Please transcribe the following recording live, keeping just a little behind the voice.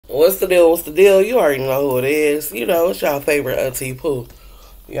What's the deal? What's the deal? You already know who it is. You know, it's y'all favorite Auntie Pooh.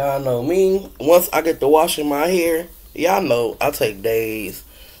 Y'all know me. Once I get to washing my hair, y'all know I take days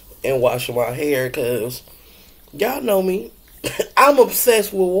in washing my hair because y'all know me. I'm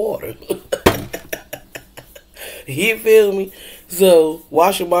obsessed with water. You feel me? So,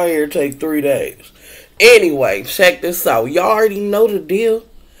 washing my hair take 3 days. Anyway, check this out. Y'all already know the deal.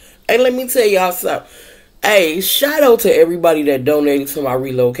 Hey, let me tell y'all something. Hey, shout out to everybody that donated to my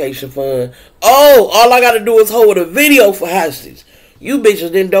relocation fund. Oh, all I gotta do is hold a video for hostage. You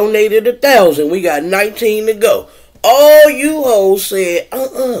bitches then donated 1,000. We got 19 to go. All you hoes said,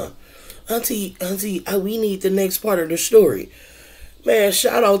 Auntie, we need the next part of the story. Man,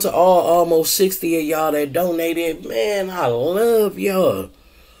 shout out to all almost 60 of y'all that donated. Man, I love y'all.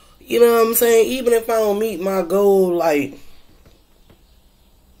 You know what I'm saying? Even if I don't meet my goal, like,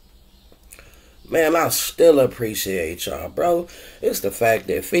 man, I still appreciate y'all, bro. It's the fact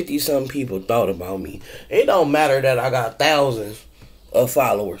that 50-something people thought about me. It don't matter that I got thousands of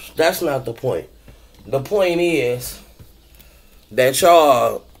followers. That's not the point. The point is that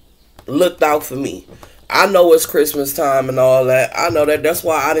y'all looked out for me. I know it's Christmas time and all that. I know that. That's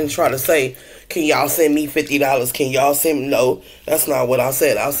why I didn't try to say, can y'all send me $50? Can y'all send me? No, that's not what I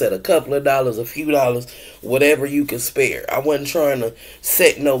said. I said a couple of dollars, a few dollars, whatever you can spare. I wasn't trying to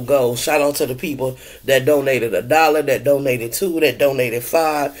set no goal. Shout out to the people that donated $1, that donated $2, that donated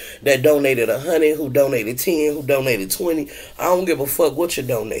 $5, that donated $100, who donated 10, who donated 20. I don't give a fuck what you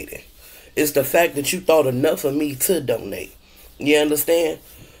donated. It's the fact that you thought enough of me to donate. You understand?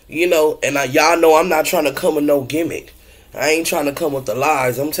 You know, and y'all know I'm not trying to come with no gimmick. I ain't trying to come with the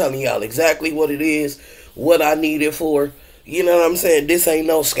lies. I'm telling y'all exactly what it is, what I need it for. You know what I'm saying? This ain't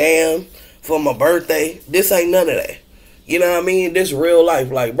no scam for my birthday. This ain't none of that. You know what I mean? This real life.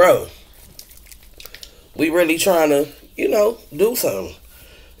 Like, bro, we really trying to, you know, do something.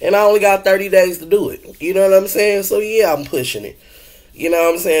 And I only got 30 days to do it. You know what I'm saying? So, yeah, I'm pushing it. You know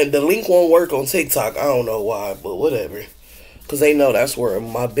what I'm saying? The link won't work on TikTok. I don't know why, but whatever. Because they know that's where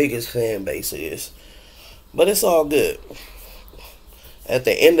my biggest fan base is. But it's all good. At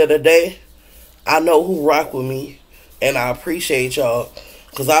the end of the day, I know who rock with me. And I appreciate y'all.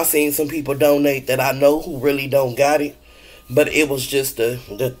 Because I seen some people donate that I know who really don't got it. But it was just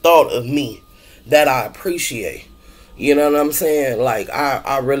the thought of me that I appreciate. You know what I'm saying? Like,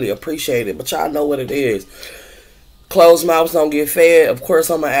 I really appreciate it. But y'all know what it is. Closed mouths don't get fed. Of course,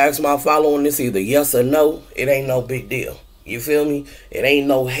 I'm going to ask my following this either yes or no. It ain't no big deal. You feel me? It ain't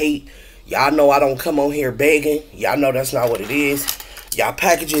no hate. Y'all know I don't come on here begging. Y'all know that's not what it is. Y'all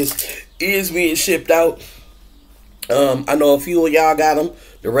packages is being shipped out. I know a few of y'all got them.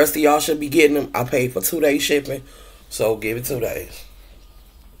 The rest of y'all should be getting them. I paid for 2 days shipping. So give it 2 days.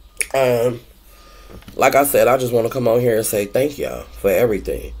 Like I said, I just want to come on here and say thank y'all for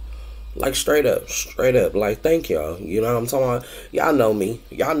everything. Like straight up. Like thank y'all. You know what I'm talking about? Y'all know me.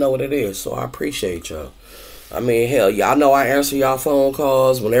 Y'all know what it is. So I appreciate y'all. I mean, hell, y'all know I answer y'all phone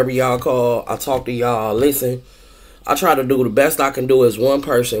calls. Whenever y'all call, I talk to y'all, listen. I try to do the best I can do as one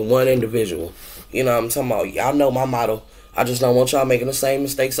person, one individual. You know what I'm talking about? Y'all know my motto. I just don't want y'all making the same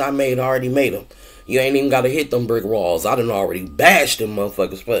mistakes I made. I already made them. You ain't even got to hit them brick walls. I done already bashed them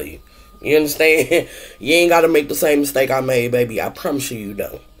motherfuckers for you. You understand? You ain't got to make the same mistake I made, baby. I promise you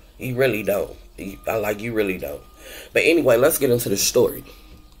don't. You really don't. You really don't. But anyway, let's get into the story.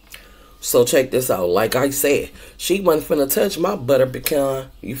 So check this out. Like I said, she wasn't finna touch my butter pecan.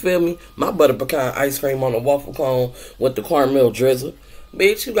 You feel me? My butter pecan ice cream on a waffle cone with the caramel drizzle.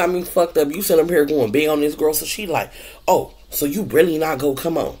 Bitch, you got me fucked up. You sitting up here going big on this girl. So she like, oh, so you really not gonna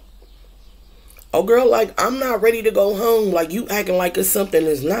come on? Oh, girl, like, I'm not ready to go home. Like, you acting like it's something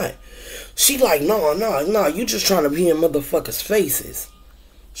that's not. She like, no, you just trying to be in motherfuckers' faces.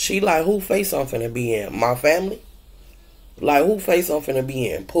 She like, who face I'm finna be in? My family? Like, who face I'm finna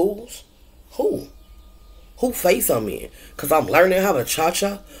be in? Pools? Who? Who face I'm in? Because I'm learning how to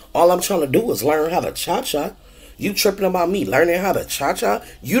cha-cha? All I'm trying to do is learn how to cha-cha. You tripping about me learning how to cha-cha?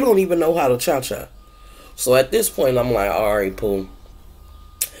 You don't even know how to cha-cha. So at this point, I'm like, all right, Pooh.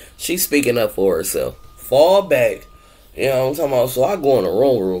 She's speaking up for herself. Fall back. You know what I'm talking about? So I go in the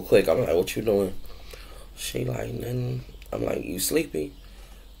room real quick. I'm like, what you doing? She like, nothing. I'm like, you sleepy?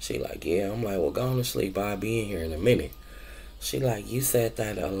 She like, yeah. I'm like, well, go on to sleep. I'll be in here in a minute. She like, you said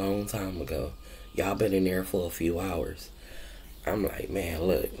that a long time ago. Y'all been in there for a few hours. I'm like, man,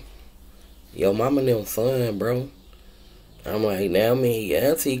 look. Yo, mama them fun, bro. I'm like, now me, your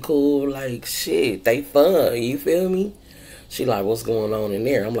auntie cool. Like, shit, they fun. You feel me? She like, what's going on in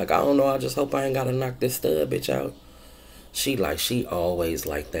there? I'm like, I don't know. I just hope I ain't got to knock this stud bitch out. She like, she always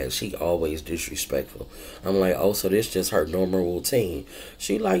like that. She always disrespectful. I'm like, oh, so this just her normal routine.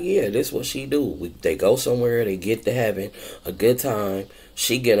 She like, yeah, this what she do. They go somewhere, they get to having a good time.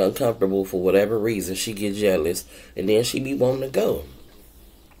 She get uncomfortable for whatever reason. She get jealous, and then she be wanting to go.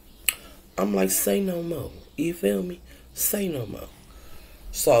 I'm like, say no more. You feel me? Say no more.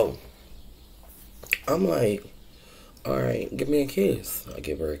 So, I'm like, alright, give me a kiss. I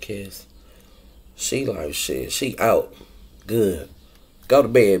give her a kiss. She like, shit, she out. Good. Go to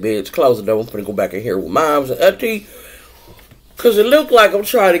bed, bitch. Close the door. I'm finna go back in here with moms and auntie. Cause it look like I'm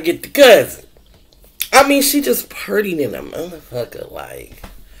trying to get the cousin. I mean, she just pretty than a motherfucker. Like,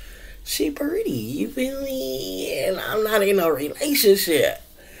 she pretty. You feel me? And I'm not in a relationship.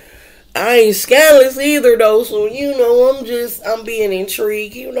 I ain't scandalous either, though. So, you know, I'm being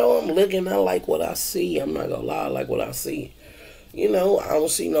intrigued. You know, I'm looking. I like what I see. I'm not gonna lie. I like what I see. You know, I don't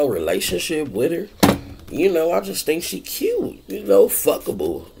see no relationship with her. You know, I just think she cute. You know,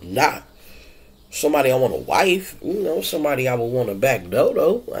 fuckable. Not somebody I want a wife. You know, somebody I would want to back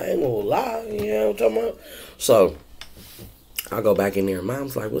dodo. I ain't gonna lie. You know what I'm talking about? So, I go back in there.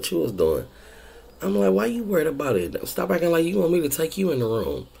 Mom's like, what you was doing? I'm like, why you worried about it? Stop acting like you want me to take you in the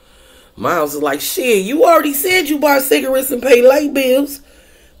room. Mom's is like, shit, you already said you buy cigarettes and pay light bills.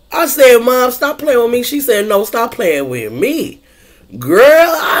 I said, Mom, stop playing with me. She said, no, stop playing with me. Girl,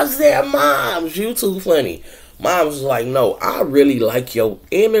 I said, Moms, you too funny. Mom's was like, no, I really like your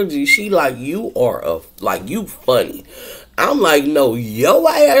energy. She like, you you funny. I'm like, no, your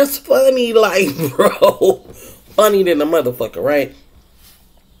ass funny, like, bro. Funny than a motherfucker, right?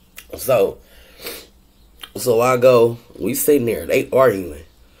 So I go, we sitting there, they arguing.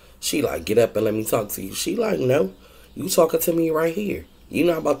 She like, get up and let me talk to you. She like, no, you talking to me right here. You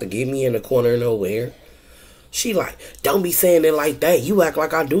not about to get me in the corner nowhere. She like, don't be saying it like that. You act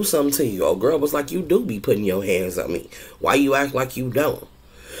like I do something to you. Oh, girl was like, you do be putting your hands on me. Why you act like you don't?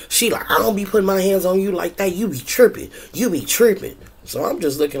 She like, I don't be putting my hands on you like that. You be tripping. You be tripping. So I'm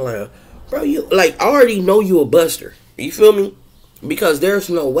just looking like, bro, you like, I already know you a buster. You feel me? Because there's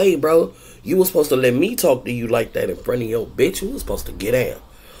no way, bro. You was supposed to let me talk to you like that in front of your bitch. You was supposed to get down.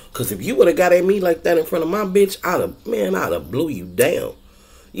 Because if you would have got at me like that in front of my bitch, I'd have blew you down.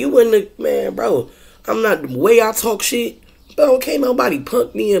 You wouldn't have, man, bro. I'm not, the way I talk shit, bro, can't nobody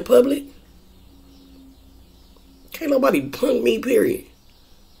punk me in public. Can't nobody punk me, period.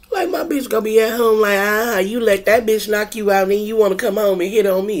 Like, my bitch gonna be at home like, you let that bitch knock you out and then you wanna come home and hit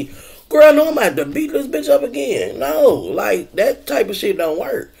on me. Girl, no, I'm about to beat this bitch up again. No, like, that type of shit don't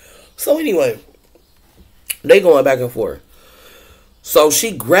work. So anyway, they going back and forth. So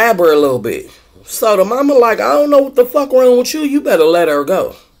she grabbed her a little bit. So the mama like, I don't know what the fuck wrong with you. You better let her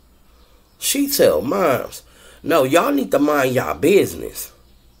go. She tell moms, no, y'all need to mind y'all business.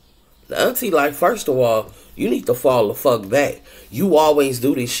 The auntie like, first of all, you need to fall the fuck back. You always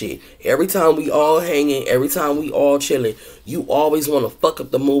do this shit. Every time we all hanging, every time we all chilling, you always want to fuck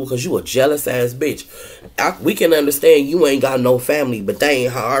up the mood because you a jealous ass bitch. We can understand you ain't got no family, but that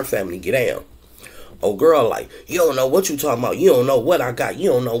ain't how our family get down. Oh, girl, like, you don't know what you talking about. You don't know what I got.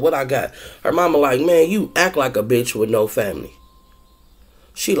 You don't know what I got. Her mama like, man, you act like a bitch with no family.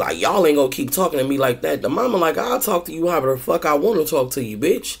 She like, y'all ain't gonna keep talking to me like that. The mama like, I'll talk to you however the fuck I want to talk to you,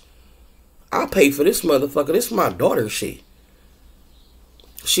 bitch. I pay for this motherfucker. This is my daughter's shit.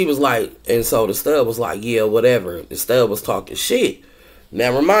 She was like, and so the stud was like, yeah, whatever. The stud was talking shit.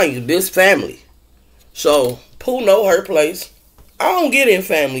 Now, remind you, this family. So, Pooh know her place. I don't get in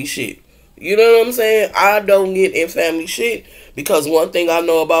family shit. You know what I'm saying? I don't get in family shit because one thing I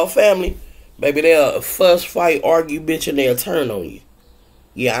know about family, baby, they'll fuss, fight, argue, bitch, and they'll turn on you.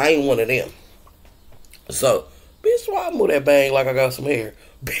 Yeah, I ain't one of them. So, bitch, why I move that bang like I got some hair?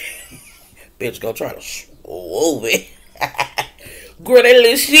 Bitch, go try to swoop it. Girl, that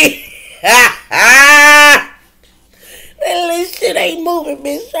little shit. That little shit ain't moving,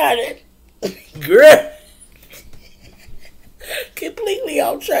 bitch. Try to. Girl. Completely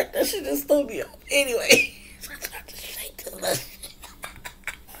off track. That shit just threw me off. Anyway. I tried to shake this.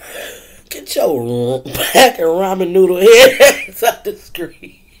 Get your pack of ramen noodle head out the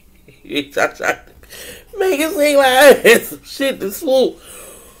screen. I tried to make it seem like it's some shit to swoop.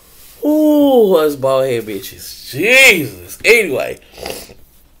 Ooh, us bald head bitches. Jesus. Anyway,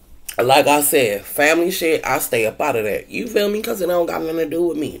 like I said, family shit, I stay up out of that. You feel me? Because it don't got nothing to do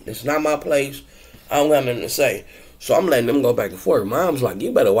with me. It's not my place. I don't got nothing to say. So I'm letting them go back and forth. Mom's like,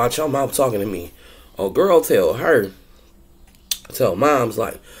 you better watch your mouth talking to me. Oh, girl tell mom's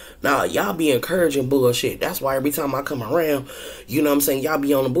like, nah, y'all be encouraging bullshit. That's why every time I come around, you know what I'm saying, y'all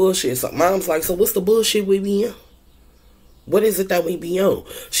be on the bullshit. So mom's like, so what's the bullshit we be in? What is it that we be on?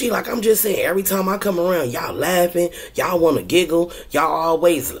 She like, I'm just saying, every time I come around, y'all laughing, y'all want to giggle, y'all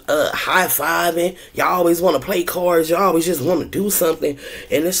always high-fiving, y'all always want to play cards, y'all always just want to do something.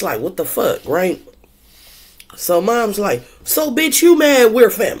 And it's like, what the fuck, right? So mom's like, so bitch, you mad we're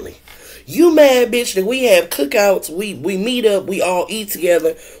family? You mad, bitch, that we have cookouts, we meet up, we all eat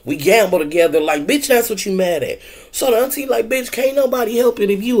together, we gamble together. Like, bitch, that's what you mad at. So the auntie like, bitch, can't nobody help it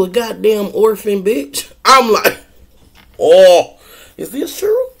if you a goddamn orphan, bitch. I'm like, oh, is this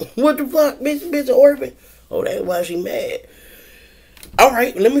true? What the fuck, bitch, an orphan? Oh, that's why she mad. All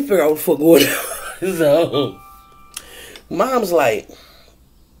right, let me figure out what the fuck going on. So, mom's like,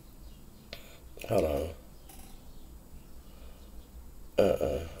 hold on.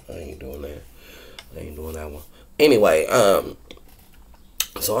 I ain't doing that. I ain't doing that one. Anyway,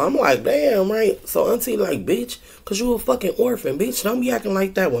 so I'm like, damn, right? So auntie like, bitch, cause you a fucking orphan, bitch. Don't be acting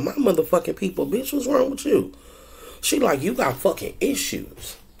like that with my motherfucking people, bitch. What's wrong with you? She like, you got fucking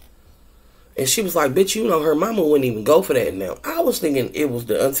issues. And she was like, bitch, you know her mama wouldn't even go for that now. I was thinking it was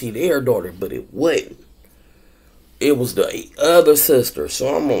the auntie, their daughter, but it wasn't. It was the other sister.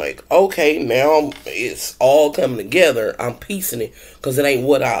 So I'm like, okay, now it's all coming together. I'm piecing it because it ain't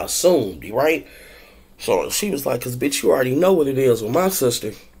what I assumed, right? So she was like, because bitch, you already know what it is with my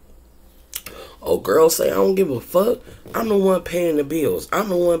sister. Oh, girl say, I don't give a fuck. I'm the one paying the bills. I'm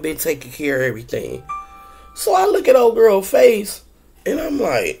the one been taking care of everything. So I look at old girl's face and I'm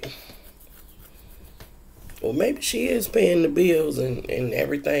like, well, maybe she is paying the bills and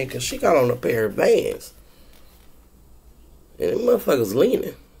everything because she got on a pair of Vans. And them motherfuckers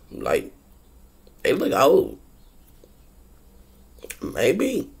leaning. Like, they look old.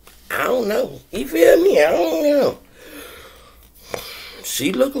 Maybe. I don't know. You feel me? I don't know.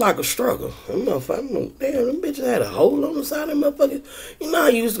 She looked like a struggle. Them motherfuckers, damn, them bitches had a hole on the side of them motherfuckers. You know, I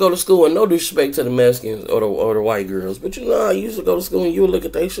used to go to school, and no disrespect to the Mexicans or the white girls, but you know, I used to go to school and you would look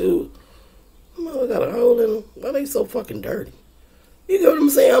at their shoes. Them motherfuckers got a hole in them. Why they so fucking dirty? You get what I'm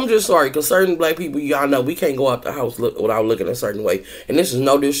saying? I'm just sorry, because certain black people, y'all know, we can't go out the house without looking a certain way. And this is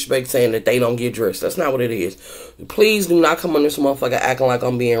no disrespect saying that they don't get dressed. That's not what it is. Please do not come on this motherfucker acting like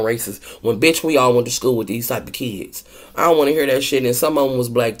I'm being racist. When, bitch, we all went to school with these type of kids. I don't want to hear that shit, and some of them was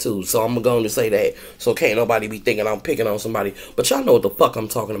black, too. So I'm going to say that. So can't nobody be thinking I'm picking on somebody. But y'all know what the fuck I'm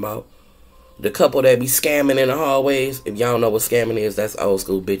talking about. The couple that be scamming in the hallways. If y'all know what scamming is, that's old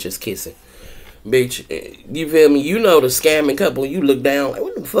school bitches kissing. Bitch, you feel me? You know the scamming couple, you look down like,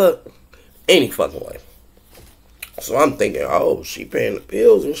 what the fuck? Any fucking way. So I'm thinking, oh, she paying the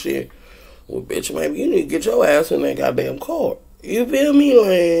bills and shit. Well, bitch, maybe you need to get your ass in that goddamn car. You feel me?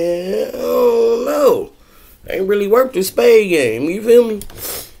 Like, I don't know. Ain't really worked the spade game. You feel me?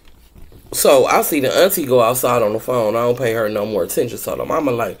 So I see the auntie go outside on the phone. I don't pay her no more attention. So the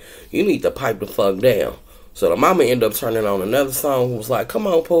mama like, you need to pipe the fuck down. So the mama end up turning on another song. Who was like, come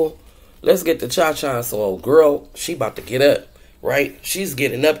on, Pooh. Let's get the cha-cha. So old girl, she about to get up, right? She's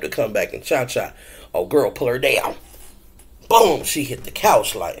getting up to come back and cha-cha. Old girl, pull her down. Boom, she hit the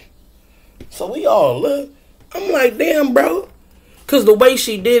couch like. So we all look. I'm like, damn, bro. Because the way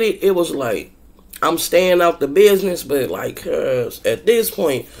she did it, it was like, I'm staying out the business, but like, at this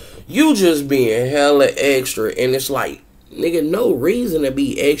point, you just being hella extra. And it's like, nigga, no reason to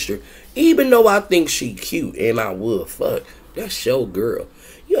be extra. Even though I think she cute and I would fuck. That's your girl.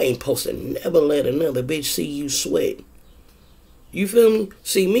 You ain't supposed to never let another bitch see you sweat. You feel me?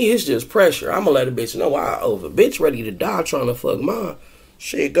 See, me, it's just pressure. I'm going to let a bitch know I over. Bitch ready to die trying to fuck mine.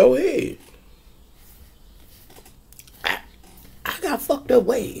 Shit, go ahead. I got fucked up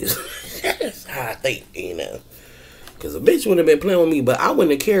ways. That's how I think, you know. Because a bitch would have been playing with me, but I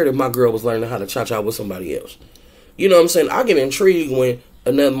wouldn't have cared if my girl was learning how to cha-cha with somebody else. You know what I'm saying? I get intrigued when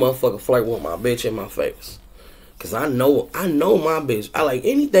another motherfucker flirt with my bitch in my face. Cause I know my bitch. I like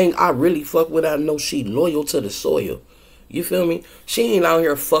anything I really fuck with. I know she loyal to the soil. You feel me? She ain't out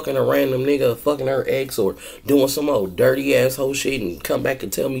here fucking a random nigga, fucking her ex, or doing some old dirty asshole shit and come back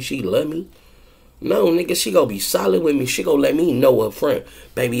and tell me she love me. No, nigga, she gonna be solid with me. She gonna let me know up front,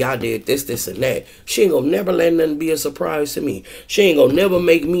 baby, I did this, this, and that. She ain't gonna never let nothing be a surprise to me. She ain't gonna never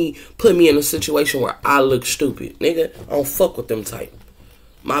put me in a situation where I look stupid. Nigga, I don't fuck with them type.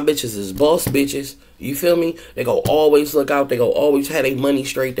 My bitches is boss bitches. You feel me? They go always look out. They go always have their money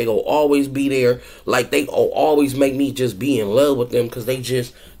straight. They go always be there. Like, they go always make me just be in love with them because they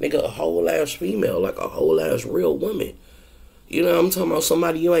just, nigga, a whole ass female. Like a whole ass real woman. You know what I'm talking about?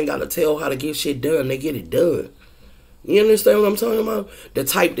 Somebody you ain't got to tell how to get shit done. They get it done. You understand what I'm talking about? The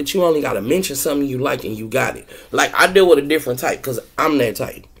type that you only got to mention something you like and you got it. Like, I deal with a different type because I'm that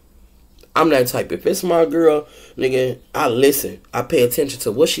type. I'm that type. If it's my girl, nigga, I listen. I pay attention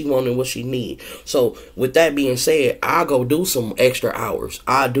to what she want and what she need. So with that being said, I go do some extra hours.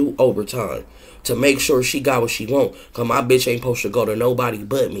 I do overtime to make sure she got what she want. Cause my bitch ain't supposed to go to nobody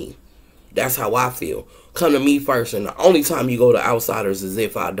but me. That's how I feel. Come to me first, and the only time you go to outsiders is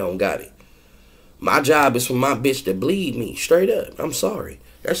if I don't got it. My job is for my bitch to bleed me straight up. I'm sorry.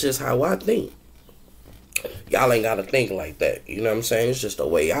 That's just how I think. Y'all ain't gotta think like that. You know what I'm saying? It's just the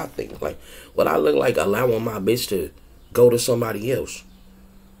way I think. Like, what I look like allowing my bitch to go to somebody else.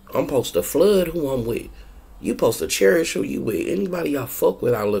 I'm supposed to flood who I'm with. You supposed to cherish who you with. Anybody I fuck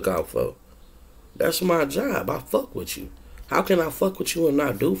with, I look out for. That's my job. I fuck with you. How can I fuck with you and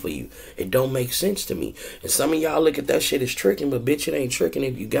not do for you? It don't make sense to me. And some of y'all look at that shit as tricking, but bitch, it ain't tricking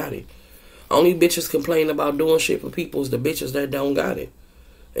if you got it. Only bitches complain about doing shit for people is the bitches that don't got it.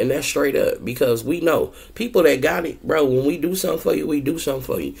 And that's straight up, because we know people that got it, bro, when we do something for you, we do something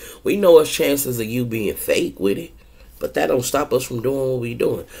for you. We know it's chances of you being fake with it, but that don't stop us from doing what we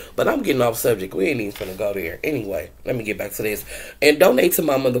doing. But I'm getting off subject. We ain't even finna go there. Anyway, let me get back to this. And donate to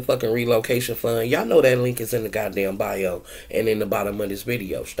my motherfucking relocation fund. Y'all know that link is in the goddamn bio and in the bottom of this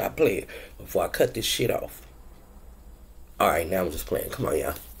video. Stop playing before I cut this shit off. Alright, now I'm just playing. Come on,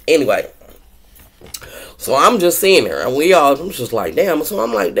 y'all. Anyway. So I'm just seeing her, and I'm just like, damn. So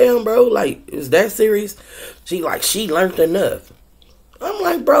I'm like, damn, bro, like, is that serious? She learned enough. I'm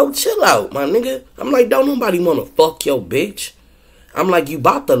like, bro, chill out, my nigga. I'm like, don't nobody want to fuck your bitch. I'm like, you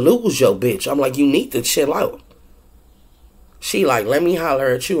about to lose your bitch. I'm like, you need to chill out. She like, let me holler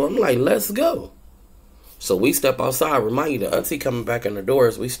at you. I'm like, let's go. So we step outside. Remind you, the auntie coming back in the door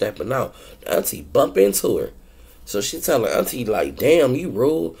as we stepping out. The auntie bump into her. So she tell her auntie like, damn, you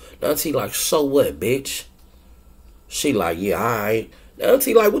rude. The auntie like, so what, bitch? She like, yeah, alright. The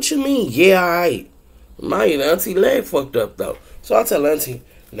auntie like, what you mean, yeah, alright? The auntie leg fucked up though. So I tell auntie,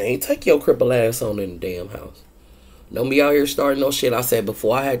 man, take your cripple ass on in the damn house. Don't be out here starting no shit. I said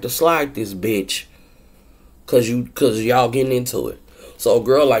before I had to slide this bitch. Cause y'all getting into it. So a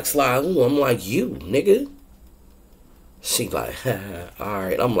girl like slide, ooh, I'm like, you, nigga. She like,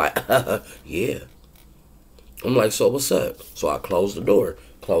 alright. I'm like, yeah. I'm like, so what's up? So I close the door,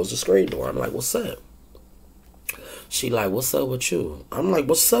 close the screen door. I'm like, what's up? She like, what's up with you? I'm like,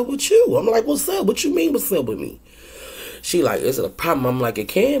 what's up with you? I'm like, what's up? What you mean, what's up with me? She like, is it a problem? I'm like, it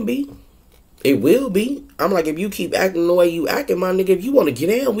can be. It will be. I'm like, if you keep acting the way you acting, my nigga, if you want to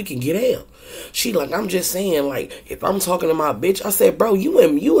get down, we can get down. She like, I'm just saying, like, if I'm talking to my bitch, I said, bro, you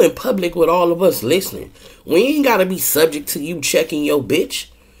in public with all of us listening. We ain't got to be subject to you checking your bitch.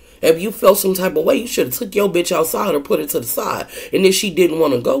 If you felt some type of way, you should have took your bitch outside or put it to the side. And if she didn't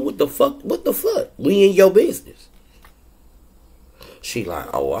want to go, what the fuck? We in your business. She like,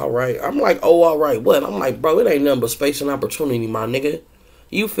 oh, all right. I'm like, oh, all right. What? I'm like, bro, it ain't nothing but space and opportunity, my nigga.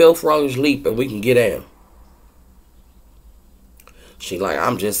 You fell from his leap and we can get down. She like,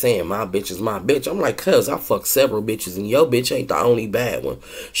 I'm just saying, my bitch is my bitch. I'm like, cuz, I fuck several bitches and your bitch ain't the only bad one.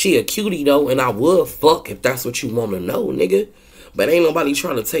 She a cutie though, and I would fuck if that's what you want to know, nigga. But ain't nobody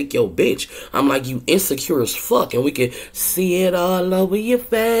trying to take your bitch. I'm like, you insecure as fuck, and we can see it all over your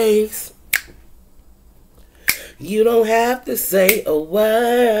face. You don't have to say a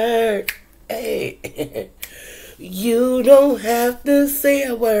word. Hey. You don't have to say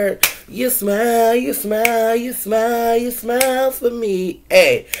a word. You smile, you smile, you smile, you smile for me.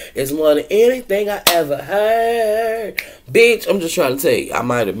 Hey, it's more than anything I ever heard. Bitch, I'm just trying to tell you. I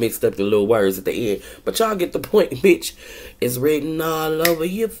might have mixed up the little words at the end. But y'all get the point, bitch. It's written all over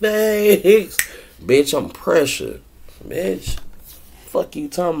your face. Bitch, I'm pressure. Bitch. Fuck you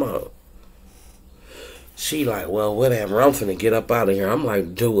talking about? She like, well, whatever. I'm finna get up out of here. I'm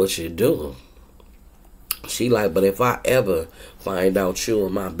like, do what you do. She like, but if I ever find out you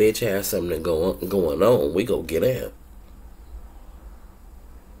and my bitch has something going on, we go get out.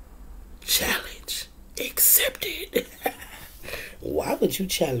 Challenge accepted. Why would you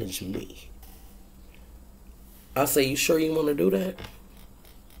challenge me? I say, you sure you want to do that?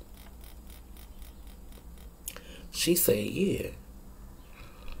 She said, yeah.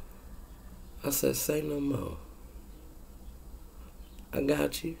 I said, say no more. I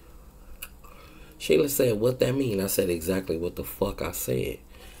got you. Sheila said, what that mean? I said exactly what the fuck I said.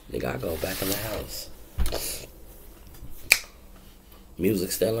 Nigga, I go back in the house.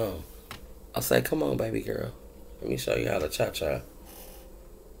 Music still on. I say, come on, baby girl. Let me show you how to cha-cha.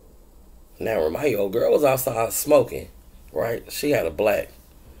 Now, my old girl was outside smoking, right? She had a black.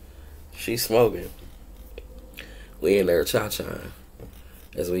 She smoking. We in there cha-chaing.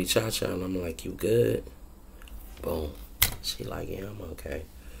 As we cha-chaing, I'm like, you good? Boom. She like, yeah, I'm okay.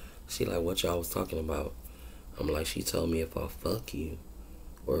 She like, what y'all was talking about? I'm like, she told me if I fuck you,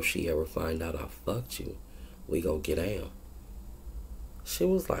 Or if she ever find out I fucked you, we gonna get down. She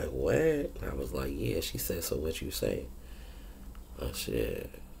was like, what? I was like, yeah. She said, so what you say? I said,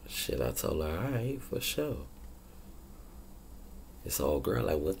 shit, I told her, alright, for sure. This old girl,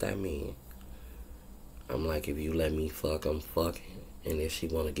 like, what that mean? I'm like, if you let me fuck, I'm fucking. And if she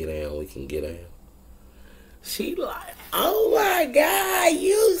want to get down, we can get down. She like, oh my God,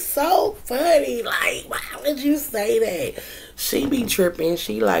 you so funny. Like, why would you say that? She be tripping.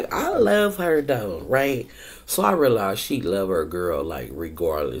 She like, I love her though, right? So I realized she love her girl, like,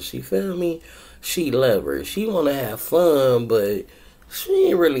 regardless. You feel me? She love her. She want to have fun, but she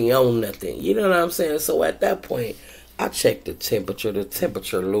ain't really on nothing. You know what I'm saying? So at that point, I checked the temperature. The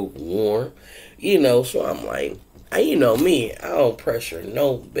temperature lukewarm. You know, so I'm like, you know me, I don't pressure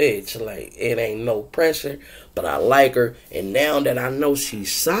no bitch. Like, it ain't no pressure, but I like her. And now that I know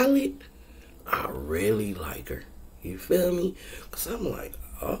she's solid, I really like her. You feel me? Because I'm like,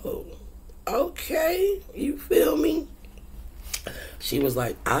 oh, okay. You feel me? She was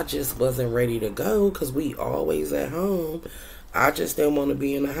like, I just wasn't ready to go because we always at home. I just didn't want to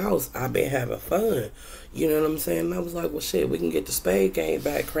be in the house. I've been having fun. You know what I'm saying? And I was like, well, shit, we can get the spade game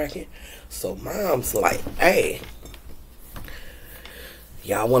back cracking. So mom's like, hey,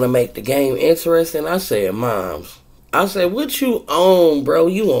 y'all want to make the game interesting? I said, moms. I said, what you on, bro?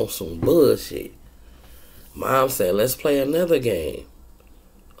 You on some bullshit. Mom said, let's play another game.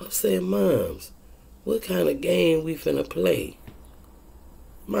 I said, moms, what kind of game we finna play?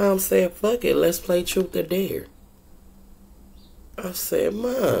 Mom said, fuck it, let's play Truth or Dare. I said,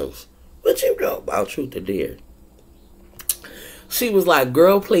 moms, what you know about Truth or Dare? She was like,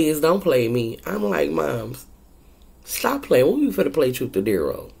 girl, please don't play me. I'm like, moms, stop playing. What you finna play Truth or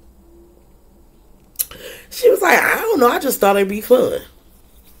Dare on? She was like, I don't know. I just thought it'd be fun.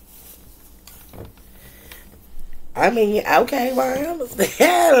 I mean, okay, well,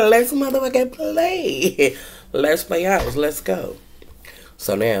 let's motherfucking play. Let's play house. Let's go.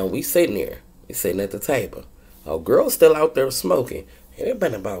 So now we sitting there. We sitting at the table. Our girl's still out there smoking. And it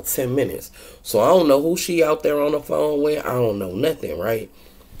been about 10 minutes. So I don't know who she out there on the phone with. I don't know nothing, right?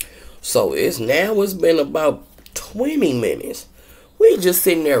 So it's been about 20 minutes. We just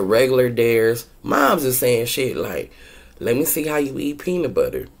sitting there regular dares. Moms is saying shit like, let me see how you eat peanut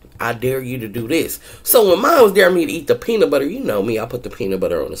butter. I dare you to do this. So when moms dare me to eat the peanut butter, you know me, I put the peanut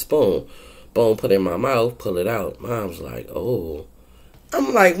butter on the spoon. Boom, put it in my mouth, pull it out. Mom's like, oh.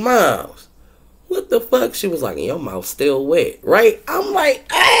 I'm like, moms, what the fuck? She was like, your mouth's still wet, right? I'm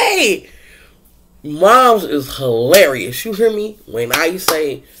like, hey. Moms is hilarious. You hear me? When I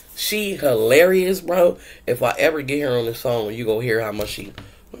say she hilarious, bro. If I ever get her on this phone, you gonna hear how much she...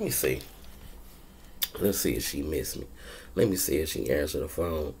 Let me see. Let's see if she missed me. Let me see if she answered the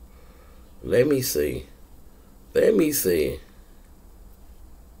phone. Let me see. Let me see.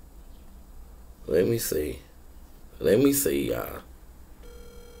 Let me see. Let me see, y'all.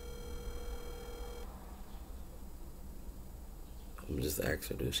 I'm just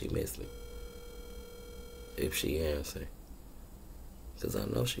asking her, do she miss me? If she answer. Because I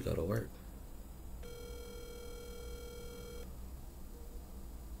know she go to work.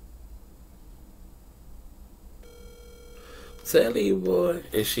 Tell you, boy,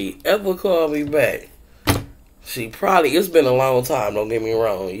 if she ever call me back, she probably, it's been a long time, don't get me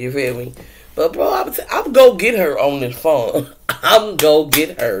wrong, you feel me? But, bro, I'm go get her on this phone. I'm go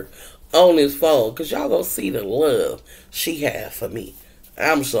get her on this phone, because y'all gonna see the love she had for me.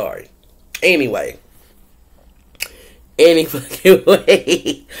 I'm sorry. Anyway. Any fucking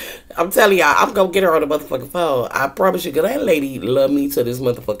way. I'm telling y'all, I'm gonna get her on the motherfucking phone. I promise you, because that lady love me to this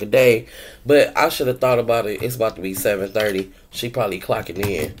motherfucking day. But I should have thought about it. It's about to be 7:30. She probably clocking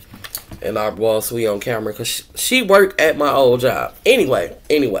in. And our boss, we on camera, because she worked at my old job. Anyway.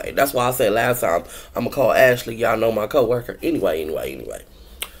 That's why I said last time, I'm gonna call Ashley. Y'all know my coworker. Anyway,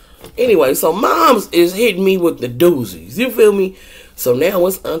 so moms is hitting me with the doozies. You feel me? So now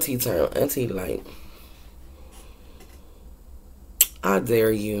it's auntie turn. Auntie like, I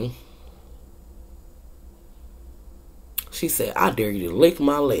dare you. She said, I dare you to lick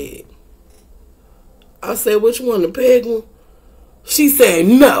my leg. I said, which one, the peg one? She said,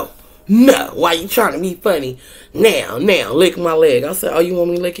 no. Why you trying to be funny? Now, lick my leg. I said, oh, you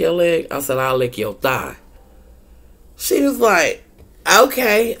want me to lick your leg? I said, I'll lick your thigh. She was like,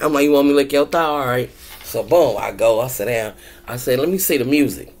 okay. I'm like, you want me to lick your thigh? All right. So, boom, I sit down. I said, let me see the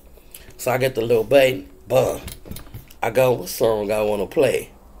music. So I get the little button. Boom. I go, what song I want to play?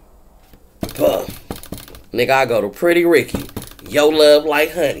 Boom. Nigga, I go to Pretty Ricky. Yo Love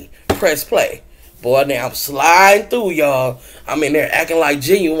Like Honey. Press play. Boy, now I'm sliding through, y'all. I'm in there acting like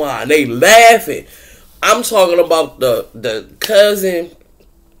Genuine. They laughing. I'm talking about the cousin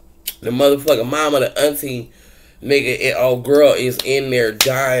The motherfucking mama, the auntie, nigga, and old girl is in there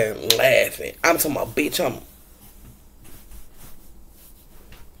dying laughing. I'm talking about, bitch, I'm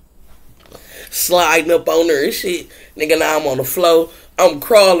sliding up on her and shit. Nigga, now I'm on the floor. I'm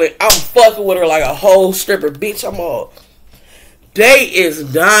crawling. I'm fucking with her like a whole stripper. Bitch, I'm all. They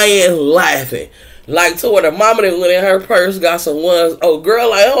is dying laughing. Like, to where the mama that went in her purse got some ones. Oh, girl,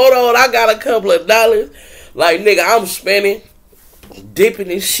 like, hold on, I got a couple of dollars. Like, nigga, I'm spending,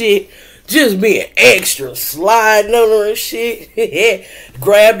 dipping and shit. Just being extra, sliding on her and shit.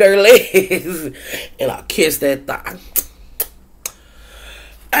 Grabbed her legs. And I kissed that thigh.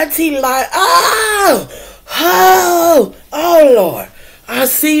 Auntie like, oh, Lord. I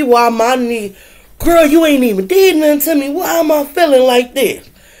see why my knee, girl, you ain't even did nothing to me. Why am I feeling like this?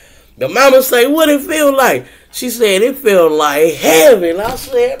 The mama say, what it feel like? She said, it feel like heaven. I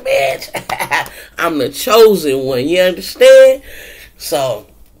said, bitch, I'm the chosen one. You understand? So,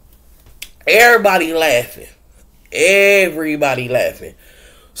 everybody laughing. Everybody laughing.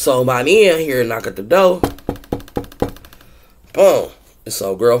 So, by then, I hear a knock at the door. Boom.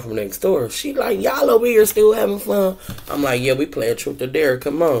 So, girl from next door, she like, y'all over here still having fun? I'm like, yeah, we playing truth or dare.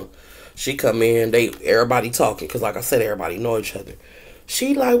 Come on. She come in, everybody talking, because like I said, everybody know each other.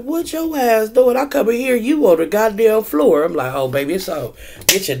 She like, what your ass doing? I come in here, you on the goddamn floor. I'm like, oh, baby, it's on.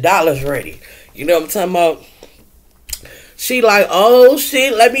 Get your dollars ready. You know what I'm talking about? She like, oh,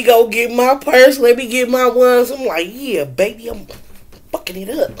 shit, let me go get my purse. Let me get my ones. I'm like, yeah, baby, I'm fucking it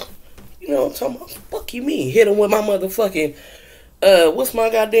up. You know what I'm talking about? Fuck you mean? Hit him with my motherfucking, what's my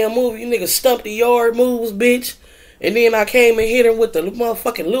goddamn movie? You niggas stump the yard moves, bitch. And then I came and hit him with the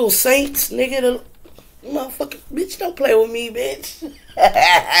motherfucking Little Saints, nigga. The motherfucking, bitch, don't play with me, bitch.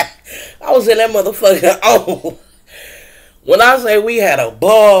 I was in that motherfucker. Oh. When I say we had a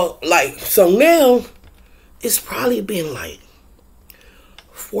ball, like, so now, it's probably been like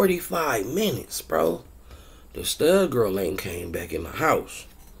 45 minutes, bro. The stud girl ain't came back in the house.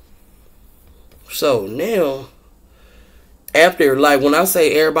 So now, after, like, when I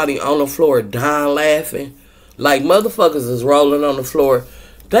say everybody on the floor dying laughing, like, motherfuckers is rolling on the floor,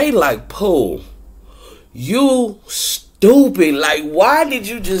 they like, Pooh, you stupid. Like, why did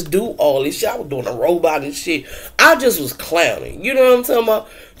you just do all this shit? I was doing a robot and shit. I just was clowning. You know what I'm talking about?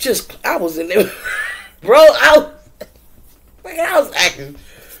 I was in there. Bro, I was acting.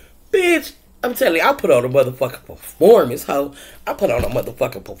 Bitch, I'm telling you, I put on a motherfucking performance, ho. I put on a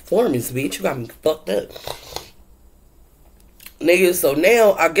motherfucking performance, bitch. You got me fucked up. Nigga, so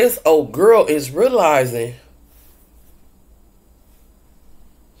now, I guess old girl is realizing,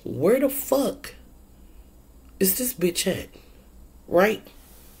 where the fuck is this bitch at? Right?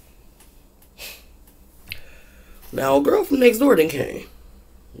 Now, a girl from next door then came.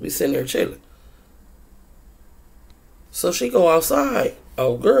 We sitting there chilling. So she go outside.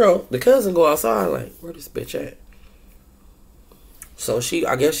 Oh, girl, the cousin go outside like, where this bitch at? So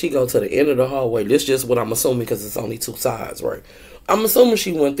I guess she go to the end of the hallway. This just what I'm assuming because it's only two sides, right? I'm assuming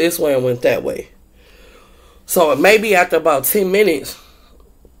she went this way and went that way. So maybe after about 10 minutes,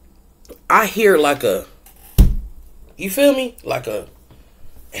 I hear like a, you feel me? Like a,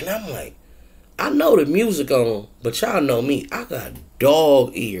 and I'm like, I know the music on, but y'all know me. I got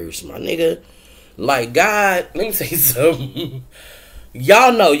dog ears, my nigga. Like, God, let me say something.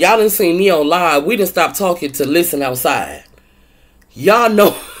 Y'all know, y'all done seen me on live. We done stopped talking to listen outside. Y'all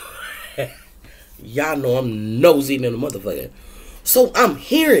know, y'all know I'm nosy than a motherfucker. So I'm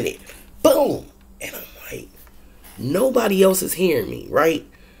hearing it. Boom. And I'm like, nobody else is hearing me, right?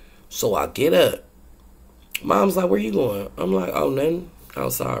 So I get up. Mom's like, where you going? I'm like, oh, nothing.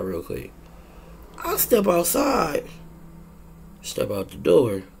 Outside real quick. I step outside. Step out the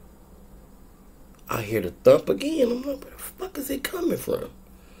door. I hear the thump again. I'm like, where the fuck is it coming from?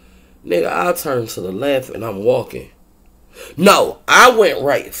 Nigga, I turn to the left and I'm walking. No, I went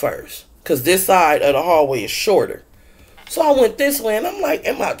right first. Because this side of the hallway is shorter. So I went this way and I'm like,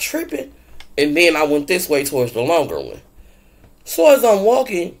 am I tripping? And then I went this way towards the longer one. So as I'm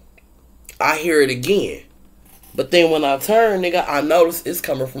walking, I hear it again. But then when I turn, nigga, I notice it's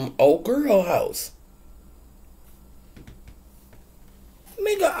coming from old girl house.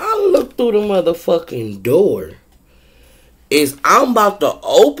 Nigga, I look through the motherfucking door. I'm about to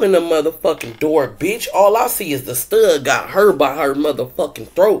open the motherfucking door, bitch. All I see is the stud got her by her motherfucking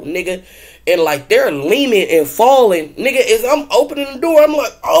throat, nigga. And like they're leaning and falling. Nigga, as I'm opening the door, I'm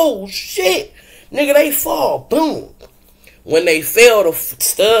like, oh shit. Nigga, they fall. Boom. When they fell, the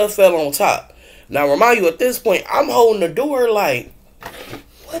stud fell on top. Now, remind you, at this point, I'm holding the door like,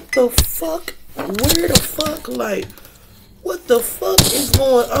 what the fuck? Where the fuck? Like, what the fuck is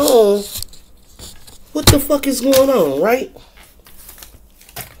going on? What the fuck is going on, right?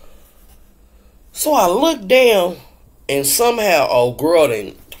 So I look down, and somehow old girl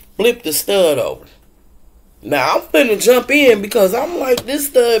done flipped the stud over. Now I'm finna jump in because I'm like, this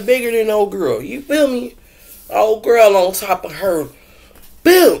stud bigger than old girl. You feel me? Old girl on top of her.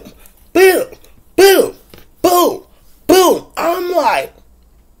 Boom, boom, boom, boom, boom. I'm like,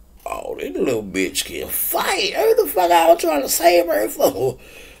 oh, this little bitch can fight. Who the fuck I was trying to save her for?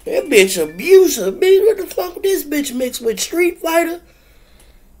 That bitch abusive. Bitch, what the fuck this bitch mixed with Street Fighter?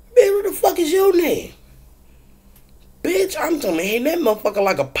 Bitch, what the fuck is your name? Bitch, I'm telling you, ain't that motherfucker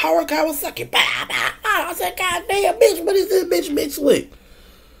like a power Kawasaki. Bah, bah, bah. I said, God damn, bitch, what is this bitch mixed with?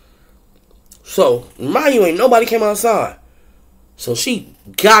 So, mind you, ain't nobody came outside. So she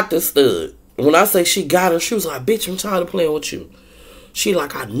got the stud. When I say she got her, she was like, bitch, I'm tired of playing with you. She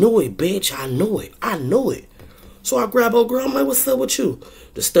like, I knew it, bitch. I knew it. I knew it. So I grab old girl. I'm like, what's up with you?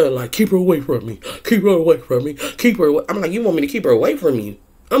 The stud like, keep her away from me. Keep her away from me. Keep her away. I'm like, you want me to keep her away from you?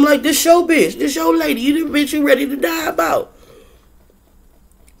 I'm like, this your bitch. This your lady. You the bitch you ready to die about.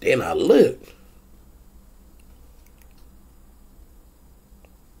 Then I looked.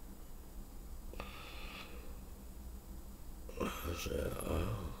 I said,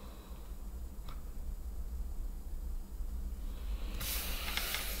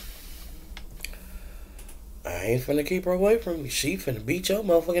 I ain't finna keep her away from me. She finna beat your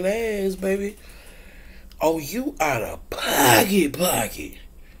motherfucking ass, baby. Oh, you out of pocket.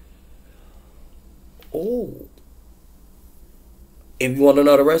 Oh. If you want to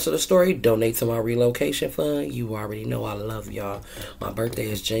know the rest of the story, donate to my relocation fund. You already know I love y'all. My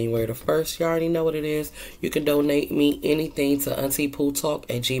birthday is January the 1st. You already know what it is. You can donate me anything to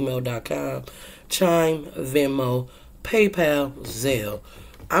auntiepooltalk@gmail.com. Chime, Venmo, PayPal, Zelle.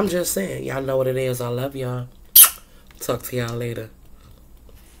 I'm just saying, y'all know what it is. I love y'all. Talk to y'all later.